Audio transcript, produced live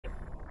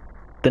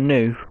the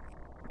new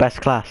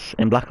best class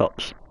in Black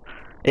Ops.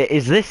 It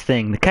is this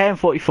thing, the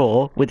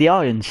KM44 with the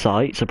iron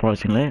sight,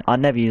 surprisingly. I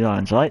never use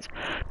iron sights.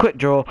 Quick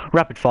draw,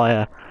 rapid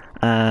fire,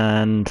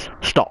 and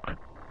stock.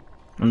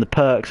 And the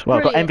perks, well,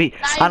 I've got Brilliant.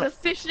 MV. Now you've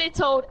officially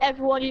told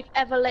everyone you've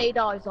ever laid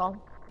eyes on.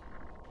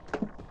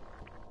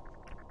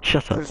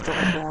 Shut up.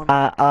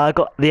 I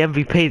got the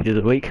MVP the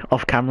other week,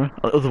 off camera.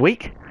 Other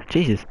week?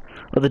 Jesus.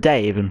 Other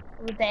day, even.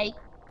 Other day.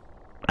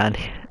 And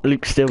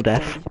Luke's still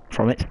deaf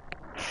from it.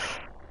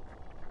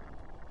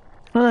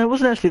 No, it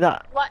wasn't actually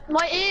that.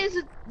 My ears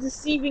are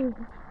deceiving.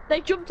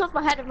 They jumped off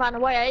my head and ran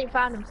away. I ain't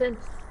found them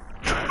since.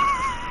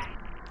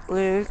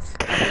 Luke.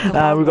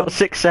 We've got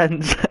Sixth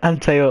Sense,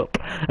 Anti-Up,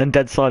 and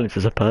Dead Silence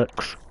as a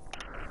perks.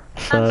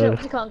 So...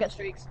 Anti-up, you can't get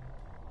streaks.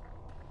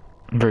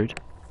 Rude.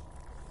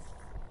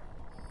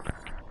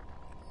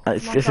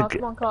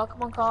 Come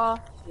on,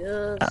 car.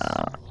 Yes.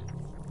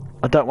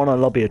 I don't want to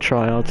lobby a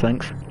tryhard,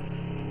 thanks.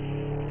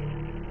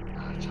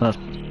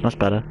 That's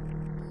better.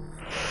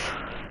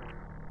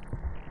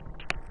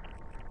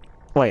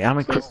 Wait, how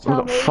many? We've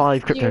got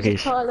 5 crypto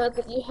keys. Tyler,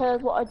 that you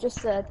heard what I just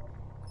said.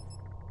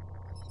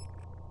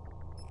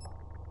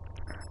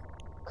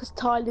 Because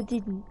Tyler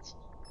didn't.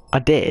 I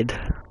did.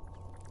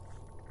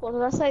 What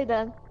did I say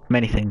then?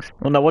 Many things.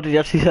 Well, no, what did you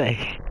actually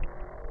say?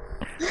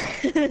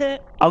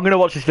 I'm gonna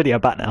watch this video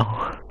back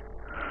now.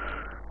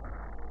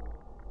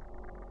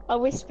 I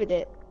whispered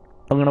it.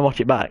 I'm gonna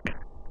watch it back.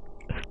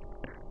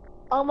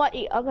 I'm gonna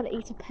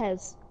eat a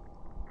Pez.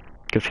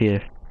 Good for you.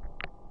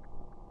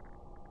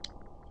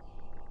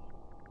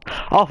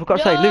 Oh, I forgot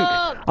to say Luke.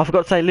 I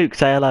forgot to say Luke.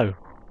 Say hello.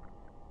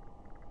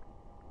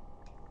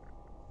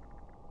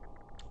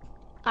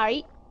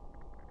 Alright.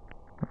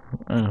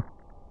 Oh.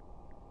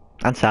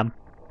 And Sam.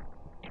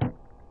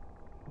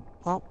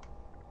 Well.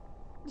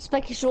 Just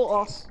make it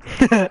short, ass.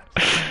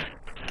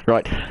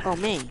 Right. Oh,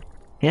 me?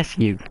 Yes,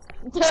 you.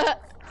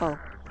 Oh.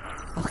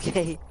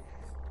 Okay.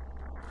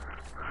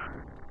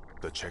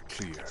 The check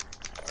clear.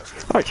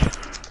 Right.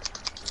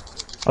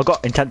 I've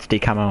got intensity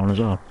camo on as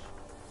well.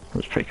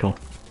 That's pretty cool.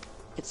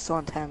 It's so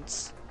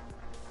intense.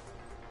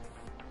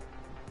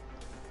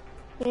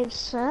 It's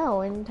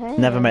so intense.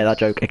 Never make that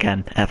joke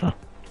again, ever.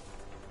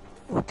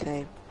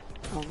 Okay.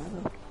 I'll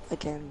never.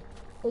 Again.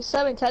 It's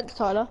so intense,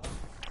 Tyler.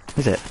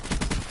 Is it?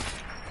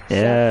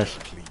 Yes.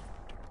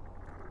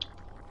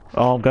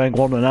 Oh, I'm going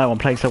 1-0. I'm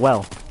playing so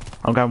well.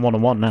 I'm going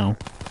 1-1 now.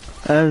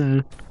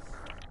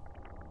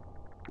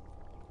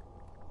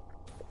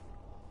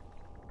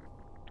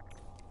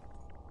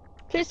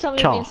 Please tell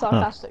me you're being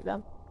sarcastic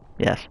then.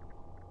 Yes.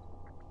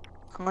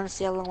 I'm gonna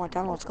see how long my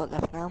download's got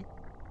left now.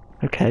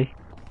 Okay.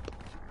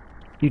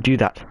 You do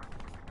that.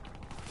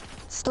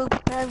 Still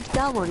preparing to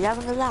download, you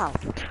having a laugh?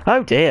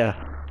 Oh dear.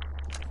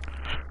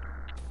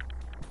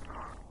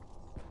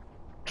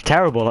 It's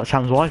terrible, that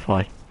Sam's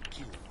Wi-Fi.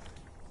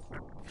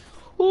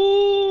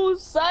 Ooh,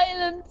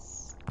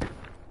 silence!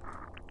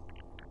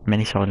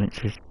 Many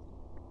silences.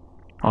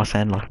 I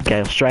sound like a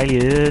gay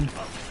Australian.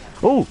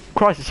 Oh,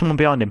 Christ, there's someone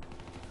behind him.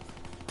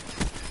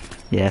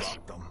 Yes.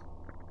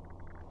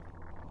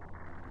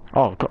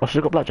 Oh, I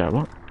still got blackjack,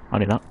 what? I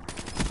knew that.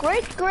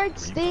 Great,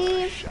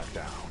 Steve!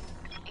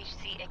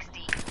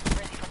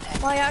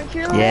 My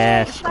accurate.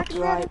 Yes.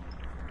 Right.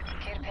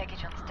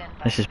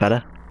 This is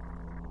better.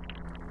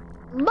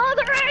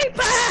 Mother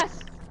Apis!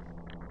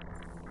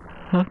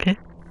 Okay.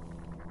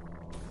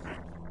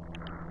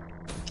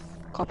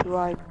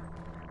 Copyright.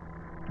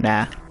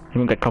 Nah, you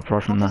won't get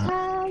copyright from that.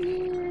 How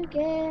you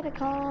get a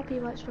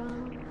copyright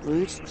from?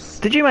 Rude.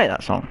 Did you make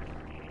that song?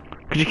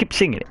 Could you keep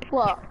singing it?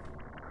 What?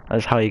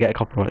 That's how you get a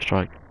copyright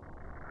strike.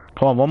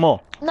 Come on, one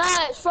more. No,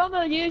 it's from a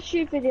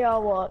YouTube video I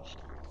watched.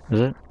 Is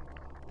it?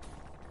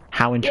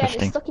 How Yeah, and it's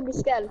interesting. stuck in my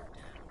skull.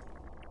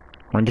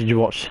 When did you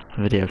watch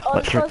the video? Oh,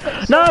 Like it's 3.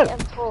 supposed to be No!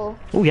 M4.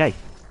 Oh yay.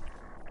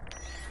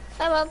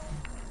 Hey, Mum.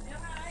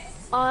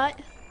 Alright.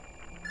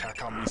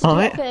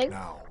 Alright. Okay.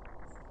 Now.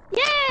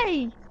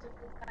 Yay!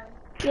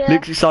 Yeah.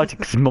 Luke's excited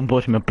because his mum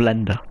bought him a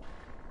blender.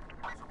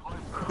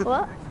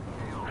 What?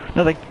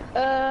 Nothing.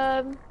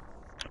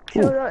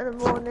 Chill out in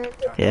the morning.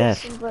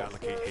 Yes.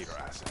 Allocate hater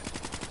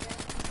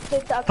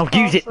asset. Oh,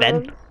 use it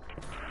then.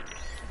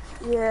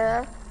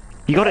 Yeah.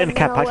 You got it in a And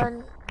cab then I pack.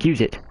 went-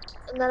 Use it.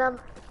 And then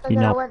You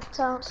I know. went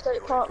down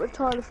State Park with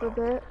Tyler for a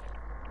bit.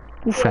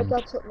 Oh, Yeah, friend.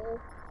 Dad took me.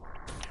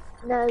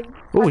 No.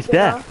 Oh, he's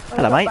there.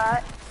 Hello, mate.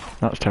 Back,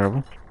 That was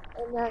terrible.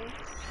 and then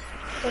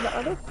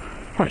I did.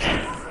 Right.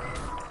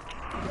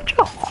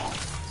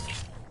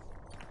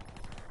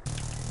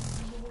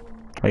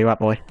 Where you at,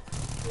 boy?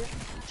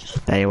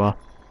 There you are.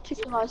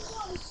 Chicken rice.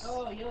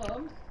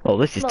 Oh,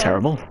 this is Mum.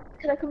 terrible.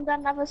 Can I come down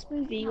and have a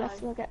smoothie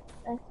after I get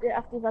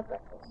after you've had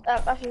breakfast?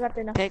 After you've had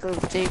dinner. Okay, go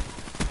Steve.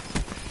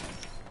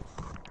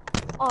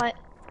 Alright.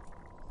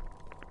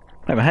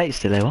 Wait, my hate's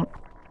still there, what?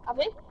 Have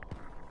we?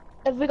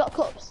 Have we got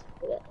cups?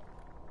 With it?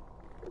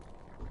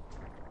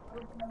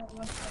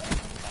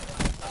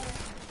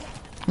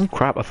 Oh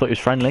crap, I thought he was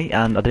friendly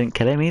and I didn't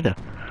kill him either.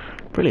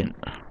 Brilliant.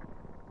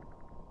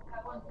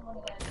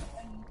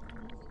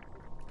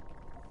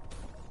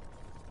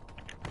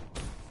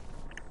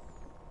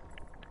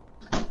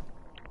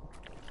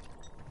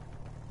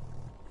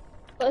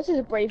 Well, this is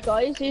a brave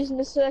guy. He's using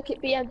the Circuit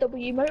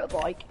BMW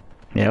motorbike.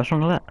 Yeah, what's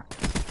wrong with that?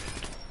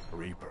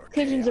 Reaper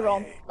Pigeons are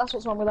on. KIA. That's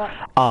what's wrong with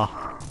that.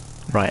 Ah,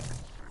 right.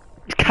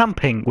 He's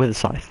camping with a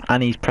scythe,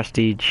 and he's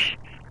prestige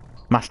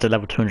master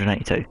level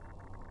 282.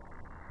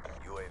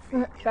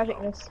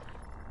 Tragicness.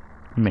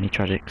 Mini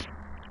tragics.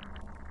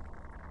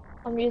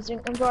 I'm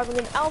driving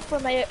an Alfa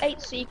Romeo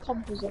 8C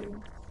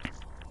Compozone.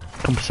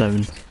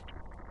 Compazone.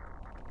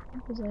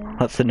 Compozone.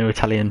 That's the new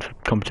Italian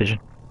competition.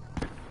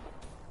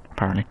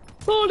 Apparently.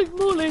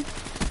 Molly.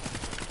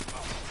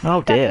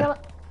 Oh dear.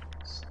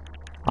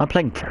 I'm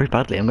playing very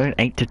badly. I'm going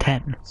 8 to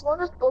 10. Someone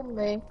just bummed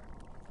me.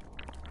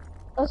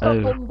 I just got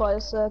Oh. bummed by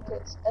a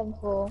Circuit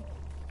M4.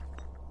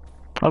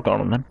 I've got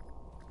on them.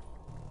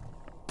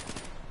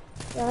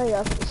 Yeah, yeah,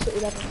 I think it's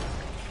 11.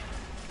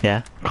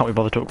 Yeah. Can't be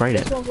bothered to upgrade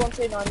This it. one's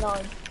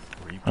 1299.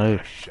 Reaper Oh,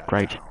 shut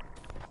great. down.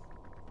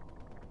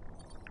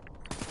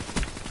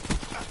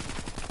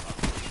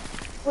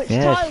 Which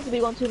Yes. Tyler's will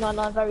be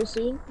 1299 very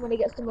soon when he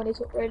gets the money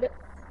to upgrade it.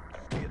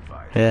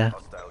 Yeah.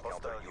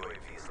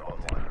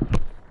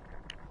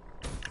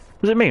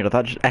 Was it me or did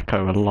that just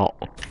echo a lot?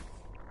 I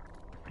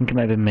think it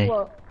may have been me.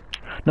 What?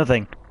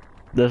 Nothing.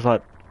 There's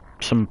like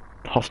some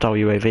hostile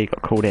UAV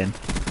got called in.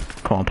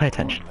 Come on, pay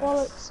attention. Well,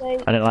 let's say.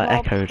 And it like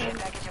Rob echoed. came-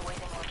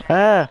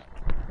 Ah!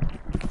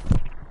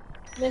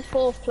 I'm in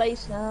 4th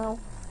place now.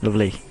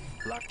 Lovely.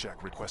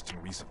 Blackjack requesting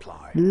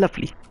resupply.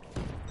 Lovely.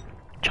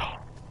 Cha.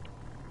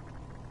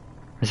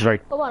 It's a very,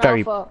 Come on, very,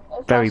 Alpha.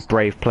 Go very faster.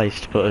 brave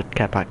place to put a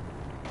care pack.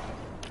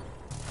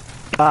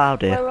 Oh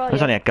dear. Where are It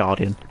was you? only a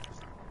guardian.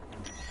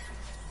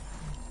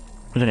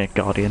 It was only a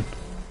guardian.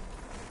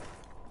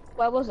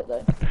 Where was it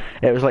though?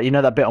 It was like, you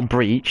know that bit on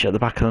Breach at the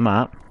back of the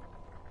map?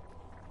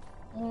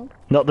 Mm.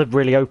 Not the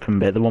really open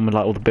bit, the one with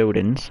like all the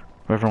buildings,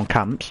 where everyone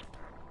camps.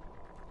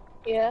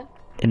 Yeah.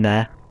 In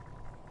there.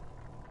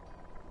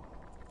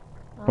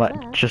 Oh, Like,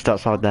 there. just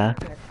outside there.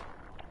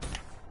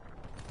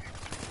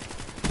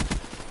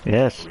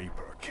 Yes. Reaper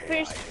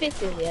Finished KIA.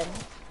 5th in the end.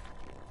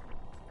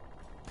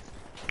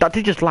 That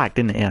did just lag,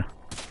 didn't it? Yeah.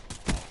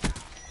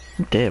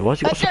 Oh dear, why's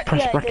he got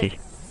suppressed yeah, it brekkie? Hey.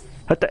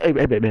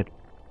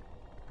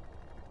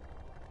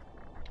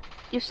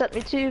 You've sent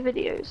me 2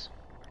 videos.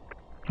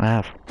 I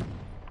have.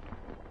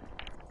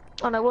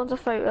 Oh no, one's a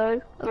photo.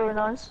 Very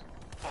nice.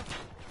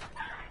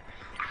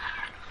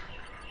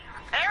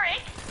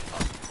 Eric!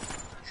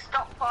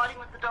 Stop fighting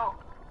with the dog.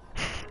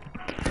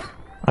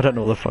 I don't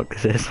know what the fuck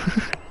this is.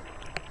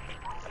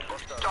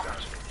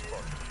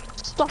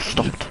 Stop.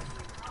 Stopped.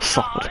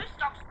 Stopped. No,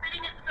 stop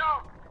spitting at the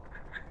dog.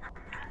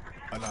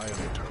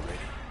 Annihilator ready.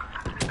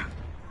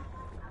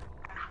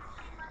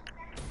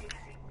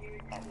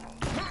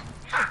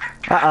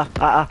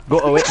 Go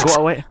away, go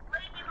away. Leave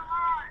him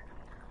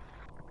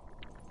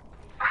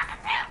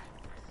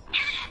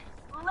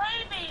alone.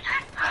 Leave me.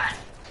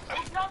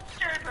 He's not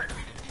stupid.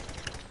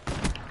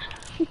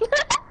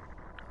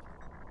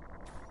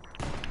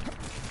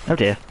 Oh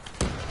dear.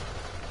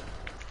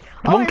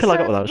 One kill I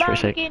got with that was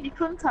pretty sick. Lamborghini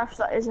Countach,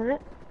 that isn't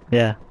it?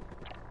 Yeah.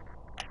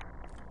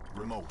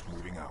 Remote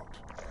moving out.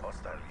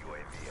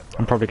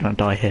 I'm probably gonna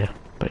die here,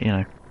 but you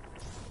know.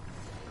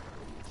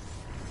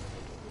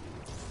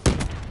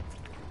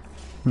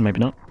 Maybe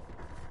not.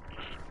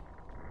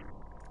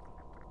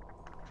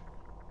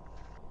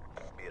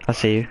 I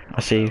see you.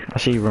 I see you. I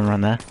see you run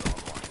around there.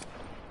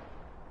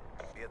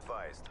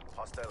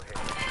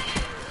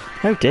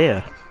 Oh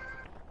dear.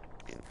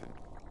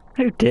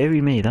 Oh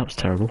dearie me, that was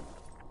terrible.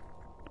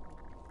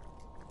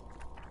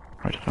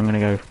 Right, I'm gonna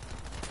go.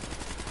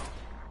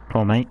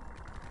 Come on, mate.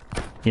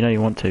 You know you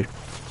want to.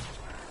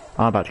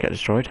 I'm about to get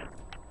destroyed.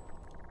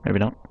 Maybe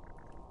not.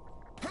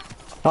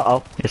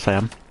 Uh-oh. Yes, I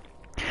am.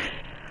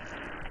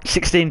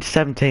 16 to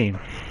 17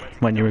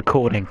 when you're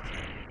recording.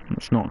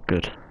 That's not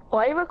good.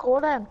 Why are you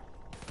recording?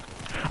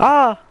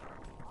 Ah!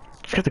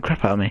 Scared the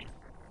crap out of me.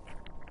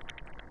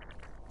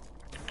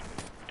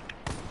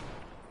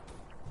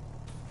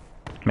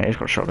 Mate, he's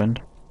got shotgun.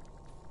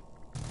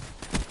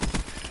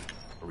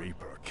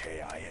 Reaper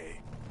KIA.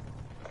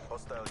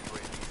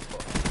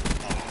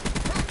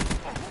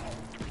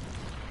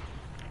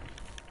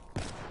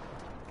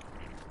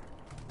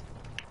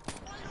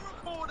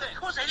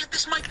 Because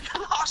this might be the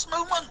last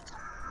moment.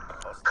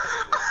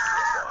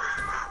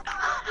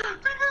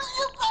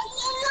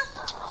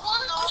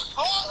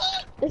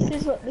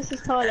 This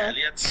is Tyler.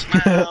 Elliot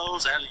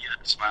smells, Elliot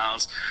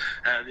smells,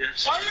 Elliot.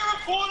 Why are you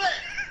recording?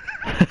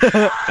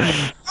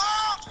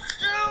 Fuck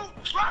you!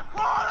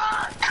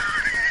 Recording!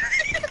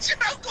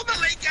 You're out on the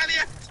lake,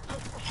 Elliot.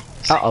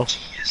 Uh-oh.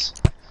 Jeez.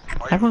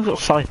 Everyone's got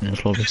sight in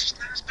this lobby.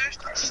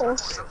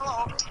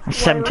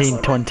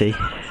 17-20.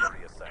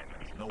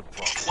 No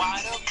problem.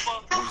 Why the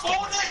fuck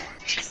recording?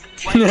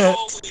 Why you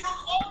always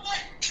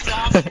recording?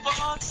 Stop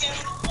fucking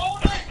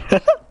recording!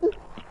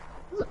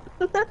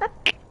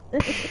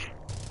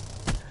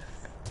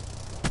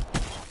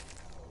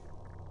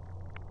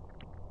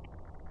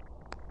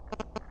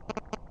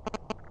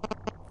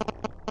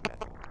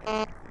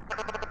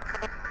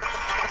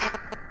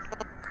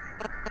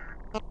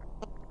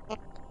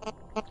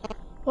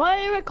 Why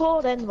are you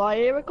recording? Why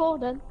are you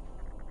recording?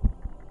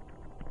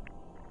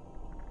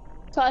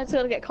 So it's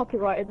gonna get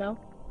copyrighted now.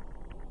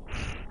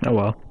 Oh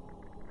well.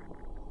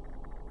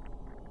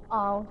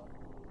 Oh.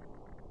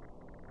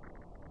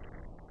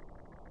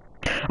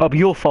 Oh, but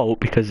your fault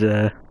because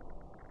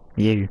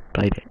you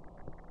played it.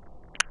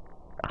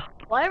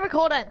 Why are you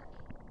recording?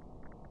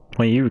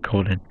 Why are you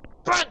recording?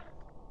 Run!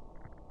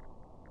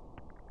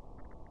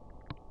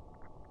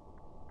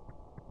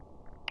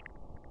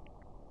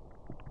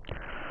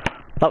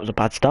 That was a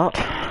bad start.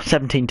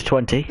 17 to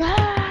 20.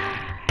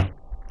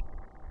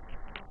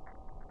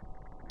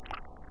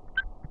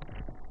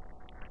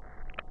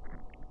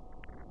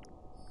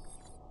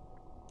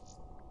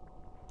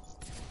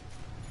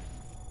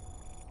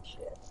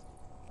 Shit.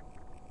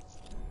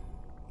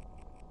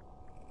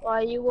 Why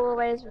are you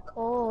always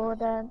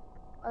recording?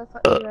 Why the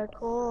fuck are you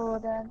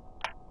recording?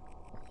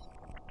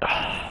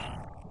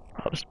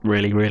 That was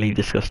really, really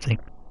disgusting.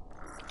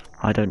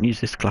 I don't use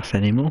this class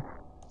anymore.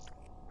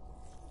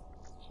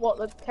 What,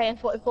 the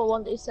KN44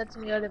 one that you said to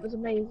me earlier was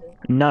amazing?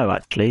 No,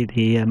 actually,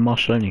 the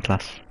martial only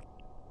class.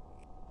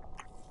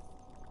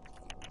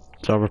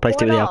 So I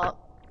replaced Why it with not?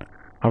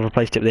 I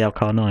replaced it with the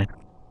LK9.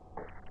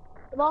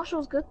 The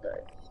Marshall's good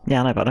though.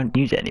 Yeah, I know, but I don't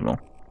use it anymore.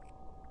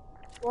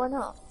 Why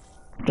not?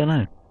 I don't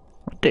know.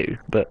 I do,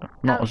 but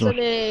not as Answer much.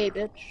 me,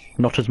 bitch.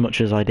 Not as much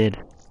as I did.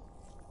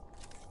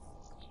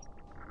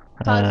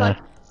 So it's like,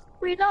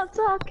 we don't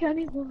talk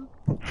anymore.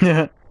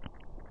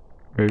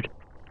 Rude.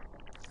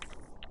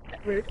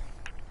 Rude.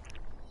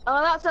 Oh,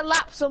 that's a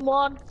lap,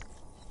 someone.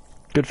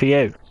 Good for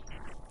you.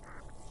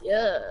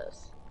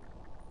 Yes.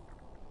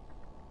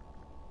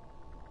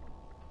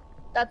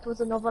 That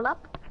was another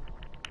lap.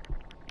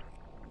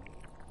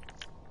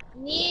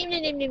 Nim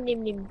nim nim nim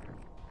nim nim.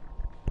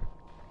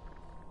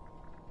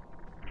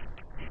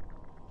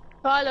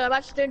 Tyler, I'm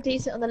actually doing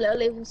decent on the Little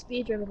League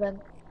speedrun event.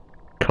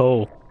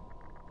 Cool.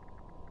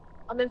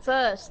 I'm in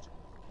first.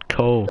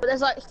 Cool. But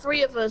there's like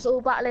 3 of us all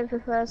battling for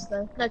first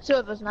though. No, 2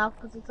 of us now,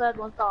 because the third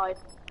one died.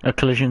 A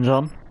collision's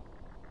on?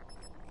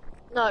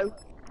 No,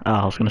 Oh,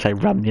 I was going to say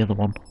ram the other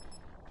one.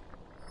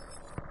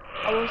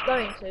 I was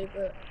going to,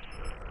 but...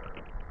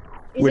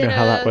 He's We know in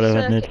how that a would have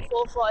circuit ended.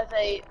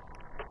 458.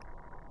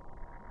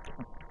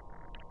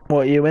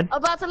 What are you in? I'm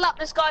about to lap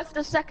this guy for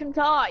the 2nd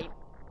time.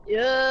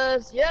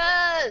 Yes,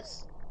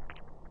 yes!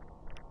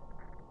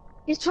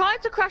 He's trying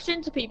to crash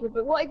into people,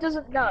 but what he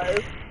doesn't know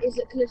is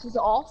that collisions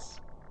are off.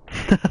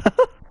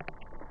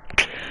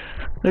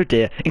 Oh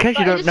dear. In case But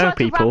you he don't just know tried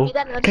to ram people, me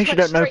then and I in case just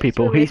you went don't know straight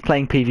people, through he's him.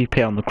 playing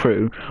PvP on the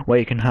crew, where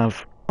you can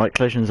have like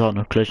collisions on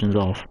or collisions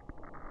off.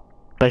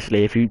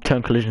 Basically, if you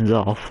turn collisions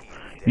off,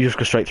 you just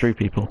go straight through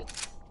people.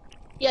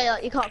 Yeah,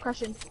 like, you can't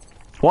crash in.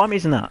 Why am I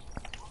using that?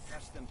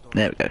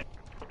 There we go.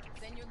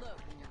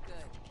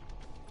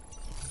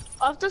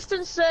 I've just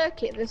done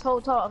circuit this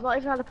whole time. I've not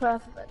even had a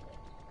perfect ending.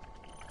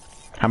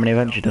 How many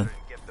events you done?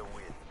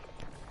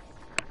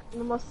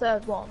 I'm on my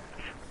 3rd one.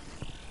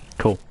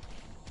 Cool.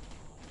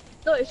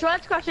 No, he's trying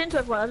to crash into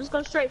everyone. I've just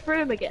gone straight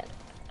through him again.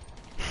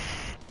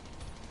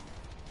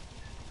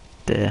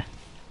 Dear.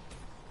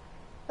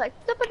 It's like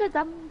dum dum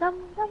dum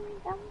dum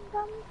dum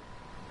dum.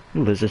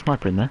 Ooh, there's a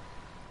sniper in there.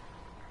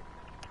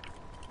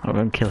 I'll go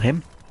and kill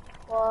him.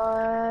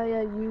 Why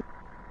are you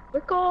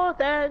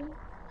recording?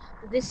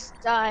 This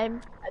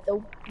time I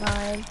don't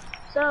mind.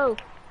 So,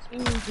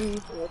 speedy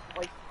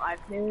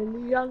 4.5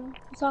 million.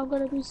 So I'm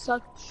gonna be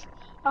such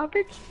a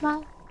rich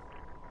man.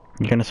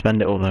 You're gonna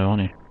spend it all though,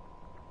 aren't you?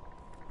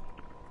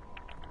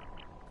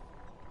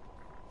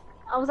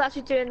 I was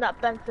actually doing that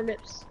Ben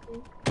Phillips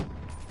thing.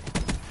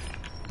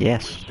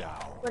 Yes.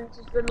 When it's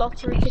the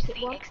lottery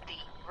ticket one.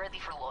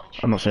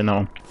 I'm not saying that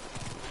one.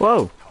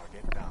 Whoa!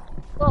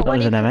 Well, That when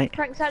was he an M8.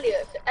 pranks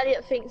Elliot,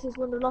 Elliot thinks he's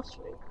won the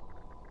lottery.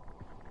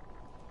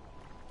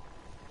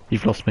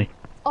 You've lost me.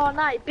 Oh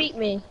no, he beat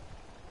me.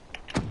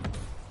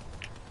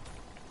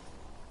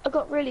 I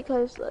got really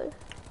close though.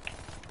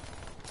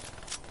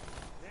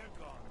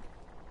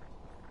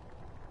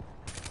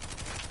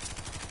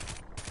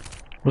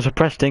 Was a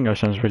press dingo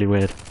sounds really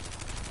weird.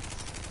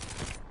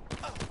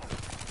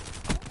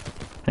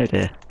 Oh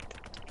dear.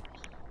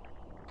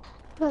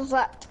 What's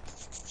that?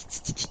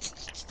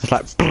 It's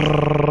like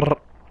brrrr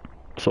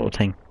sort of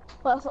thing.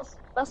 Well,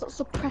 that's not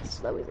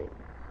suppressed though, is it?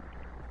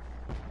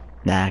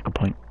 Nah, good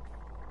point.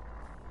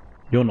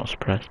 You're not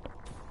suppressed.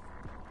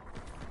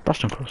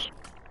 Blast cross.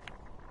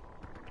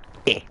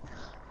 Yeah.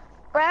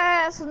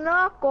 Brass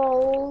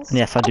knuckles.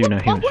 Yes, I do know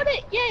I him. won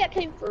it! Yeah, I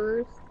came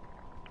first.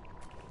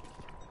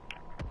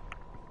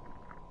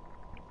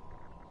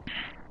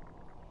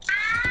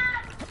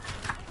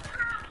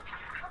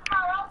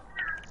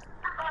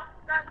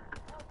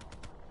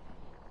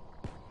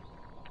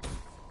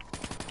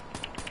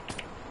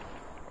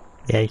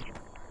 Yay.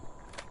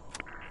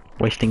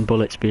 Wasting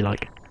bullets be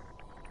like.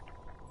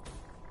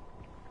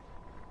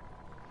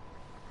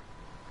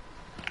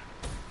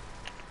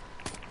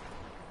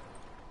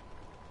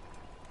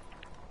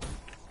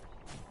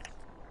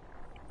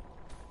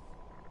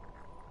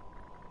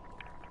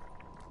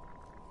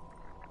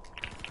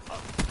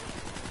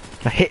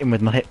 I hit him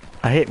with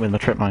my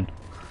trip mine.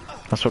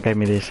 That's what gave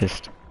me the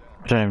assist.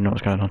 I don't even know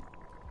what's going on.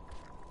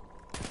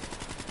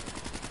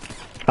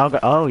 I'll go.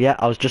 Oh yeah,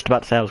 I was just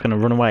about to say I was going to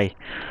run away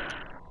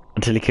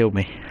until he killed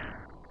me.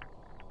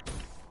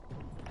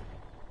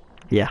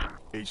 Yeah.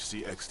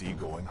 HCXD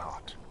going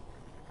hot.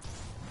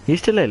 You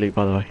still here, Luke?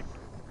 By the way.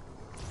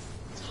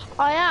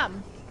 I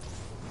am.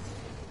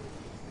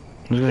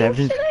 I was gonna say,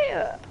 everything's,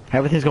 Later.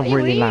 everything's gone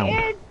really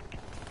loud.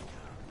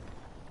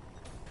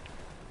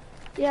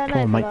 Yeah, I Come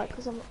know, on, but mate. like,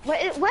 cause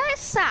where's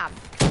Sam?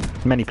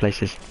 Many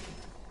places.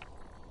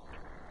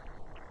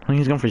 I think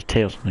he's gone for his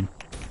tea or something.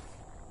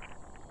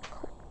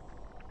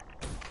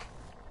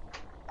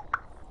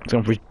 He's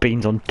gone for his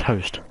beans on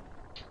toast.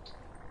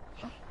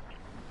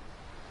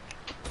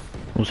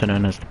 Also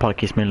known as the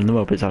pikiest meal in the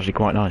world, but it's actually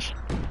quite nice.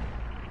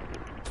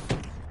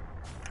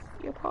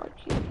 Your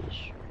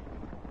apologies.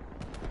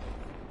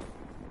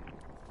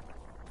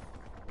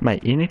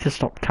 Mate, you need to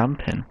stop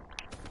camping.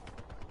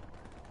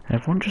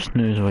 Everyone just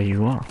knows where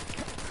you are.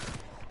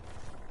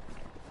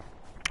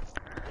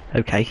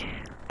 Okay,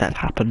 that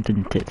happened,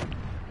 didn't it?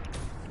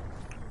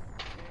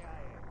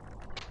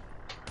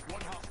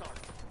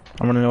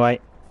 I'm running away.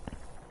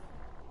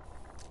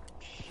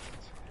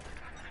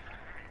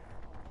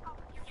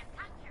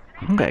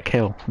 I'm gonna get a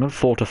kill. I'm at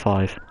 4 to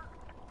 5. Hang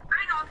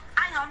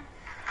on.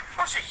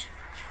 What's it?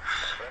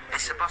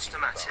 It's a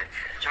bus-tomatic.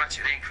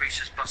 Dramatically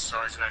increases bus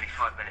size in only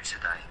 5 minutes a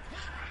day.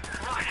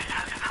 Right,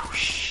 oh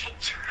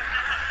shit.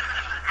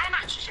 How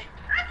much is it?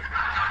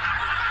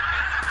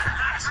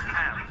 It's a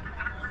pound.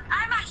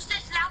 How much is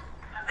this, love?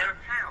 They're a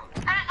pound.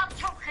 I'm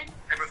talking.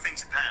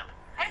 Everything's a pound.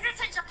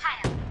 Everything's a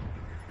pound.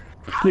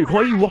 Luke,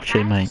 what are you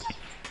watching, mate?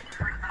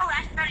 Oh,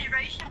 that's very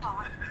reasonable.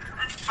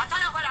 I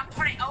don't know where I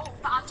put it all,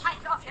 but I'll take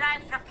it off your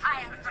hands for a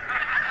pound.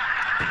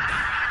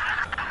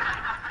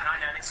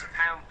 No, it's a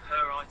pound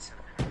per item.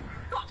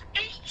 What,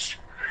 each?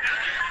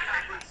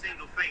 Every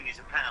single thing is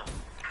a pound.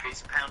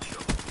 It's a pound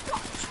shop.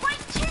 What,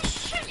 20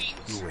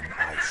 shillings? You and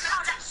ice.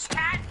 Oh, that's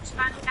scams,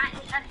 man. That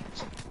is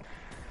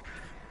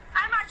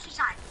how much is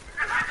that?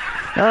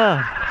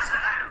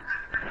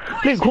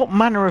 Ah. Luke, what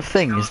manner of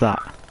thing is that?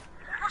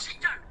 What's it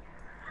do?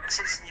 It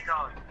sits in your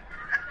garden.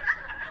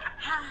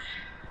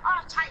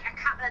 I'll take a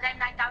couple of them.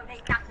 They don't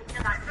need nothing, do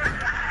they? Now,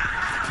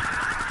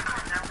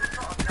 we've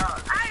got to go.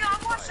 Hang on,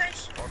 what's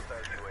this?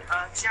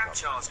 Jam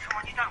jars. Come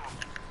on, you don't want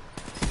them.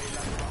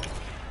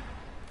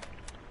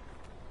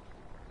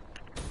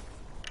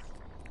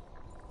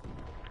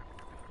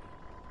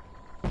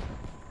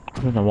 I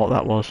don't know what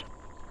that was.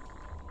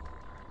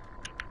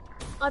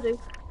 I do.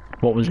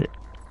 What was it?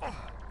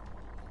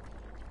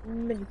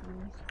 Many things.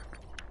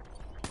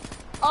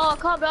 Oh, I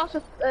can't be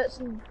after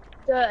some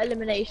dirt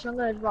elimination. I'm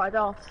gonna ride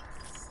off.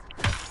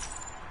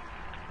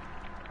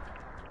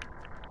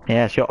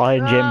 Yes, your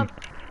Iron Gym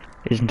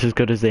isn't as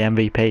good as the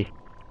MVP.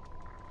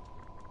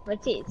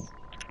 It is.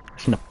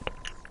 It's not.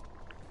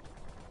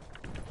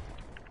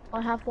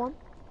 I have one.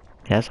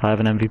 Yes, I have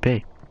an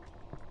MVP.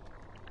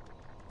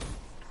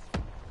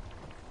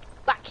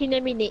 Back in a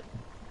minute.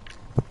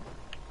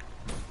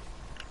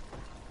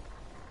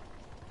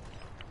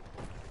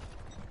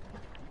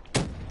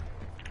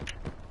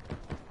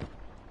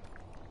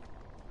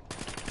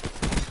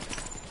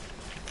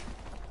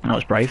 That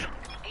was brave.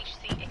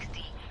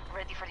 HCXD,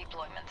 ready for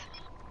deployment.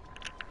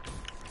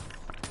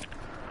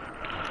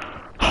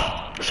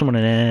 Someone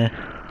in here.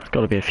 There's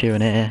got to be a few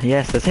in here.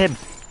 Yes, there's him.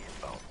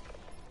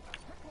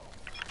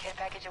 Care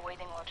package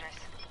awaiting orders.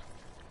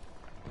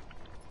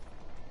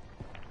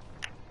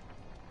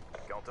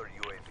 Counter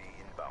UAV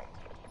inbound.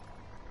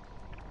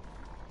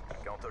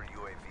 Counter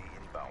UAV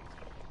inbound.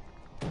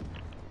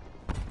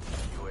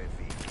 UAV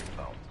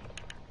inbound.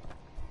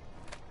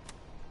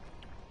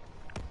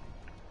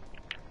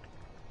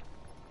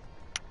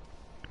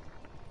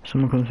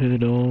 Someone come through the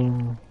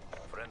door.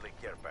 Friendly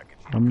care package.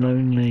 I'm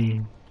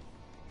lonely.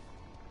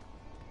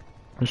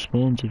 The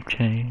spawns have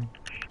changed.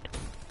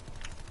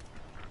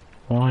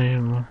 Why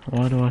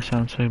do I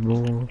sound so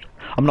bored?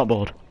 I'm not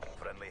bored.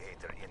 Friendly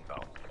hater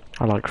inbound.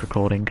 I like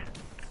recording.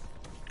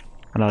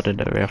 And I don't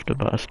do it very often,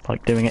 but I just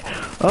like doing it.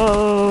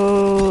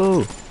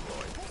 Oh!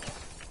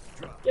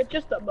 You're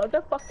just a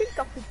motherfucking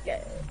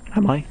copycat.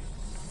 Am I?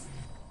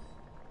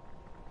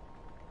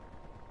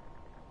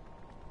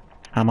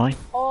 Am I?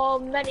 Oh,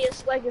 many a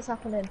slag is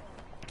happening.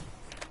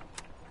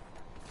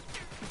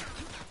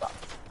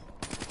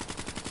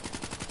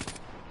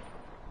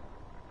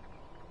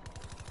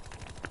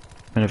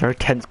 I'm in a very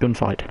tense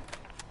gunfight.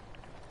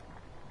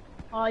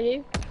 Are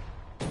you?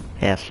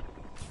 Yes.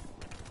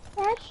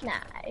 That's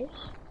nice.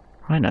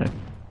 I know.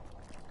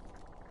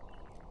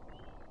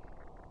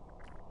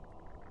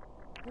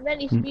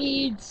 Many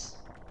speeds.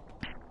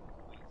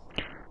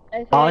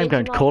 Okay, I'm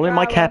going to call in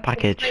my care Many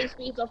package.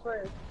 speeds off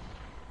road.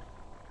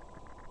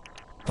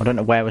 I don't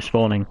know where we're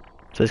spawning,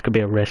 so this could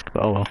be a risk,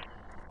 but oh well.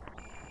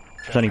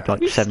 There's only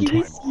like 17.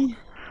 Whiskey.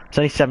 There's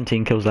only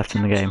 17 kills left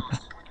in the game.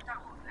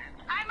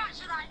 How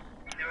much are they?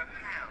 They're a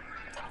pound.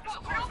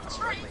 What, for all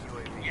three?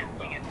 Yeah,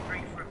 you get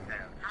 3 for a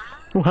pound.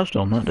 Oh,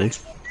 Hellstorm, that do.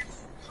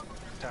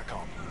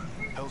 TACOM.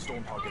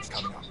 Hellstorm targets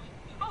coming up.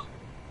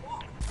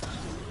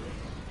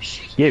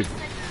 You.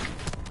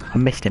 I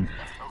missed him.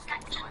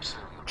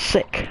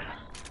 Sick.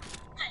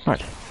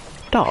 Right.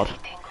 Dad.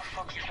 Tango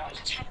Foxtrot.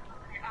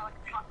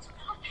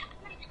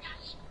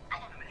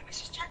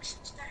 Mrs.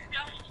 Jackson's there.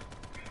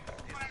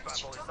 This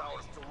battle is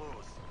ours to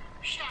lose.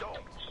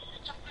 Don't.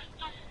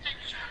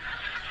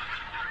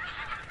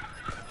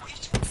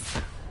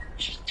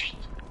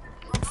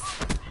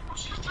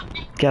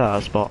 Get out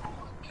of the spot.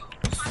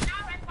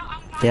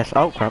 Yes.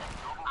 Oh crap.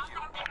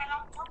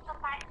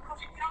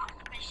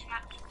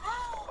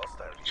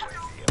 Hostile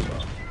UAV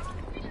above.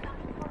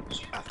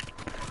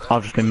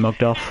 I've just been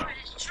mugged off.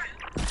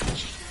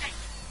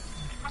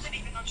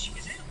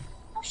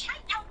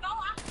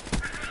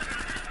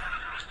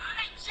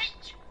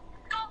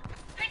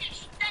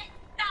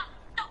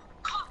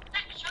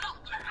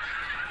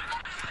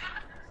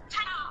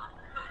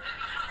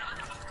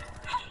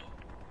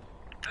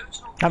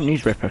 I haven't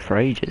used Ripper for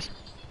ages.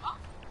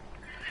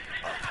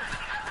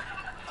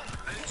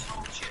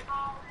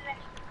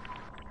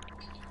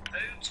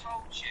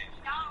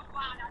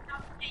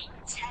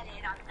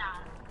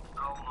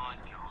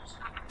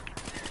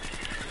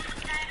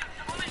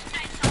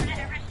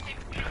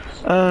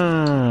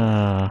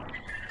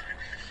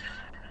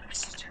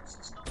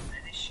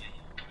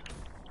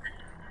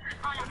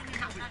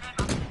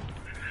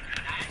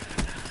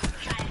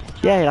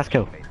 Yeah, that's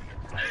cool.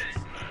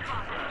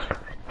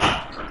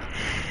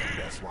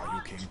 That's why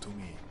you came to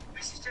me.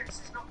 Mrs.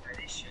 Jackson's not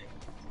there, is she?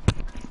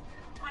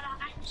 Well,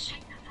 I ain't seen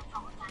her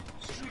for 4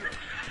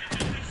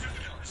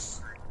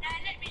 days. Now,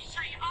 let me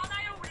see, are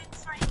they all in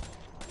three?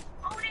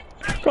 All in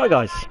three? Right,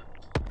 guys.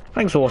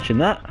 Thanks for watching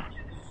that.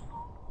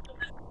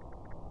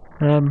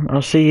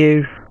 I'll see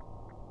you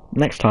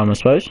next time, I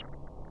suppose.